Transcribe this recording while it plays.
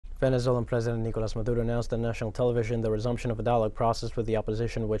Venezuelan President Nicolás Maduro announced on national television the resumption of a dialogue process with the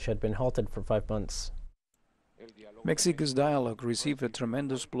opposition, which had been halted for 5 months. Mexico's dialogue received a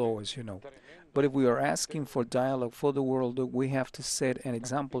tremendous blow, as you know. But if we are asking for dialogue for the world, we have to set an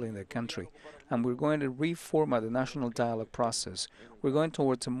example in the country. And we're going to reformat the national dialogue process. We're going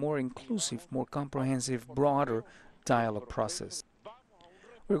towards a more inclusive, more comprehensive, broader dialogue process.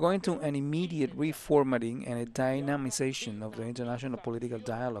 We're going to an immediate reformatting and a dynamization of the international political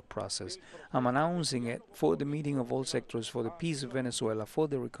dialogue process. I'm announcing it for the meeting of all sectors for the peace of Venezuela, for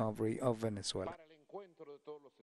the recovery of Venezuela.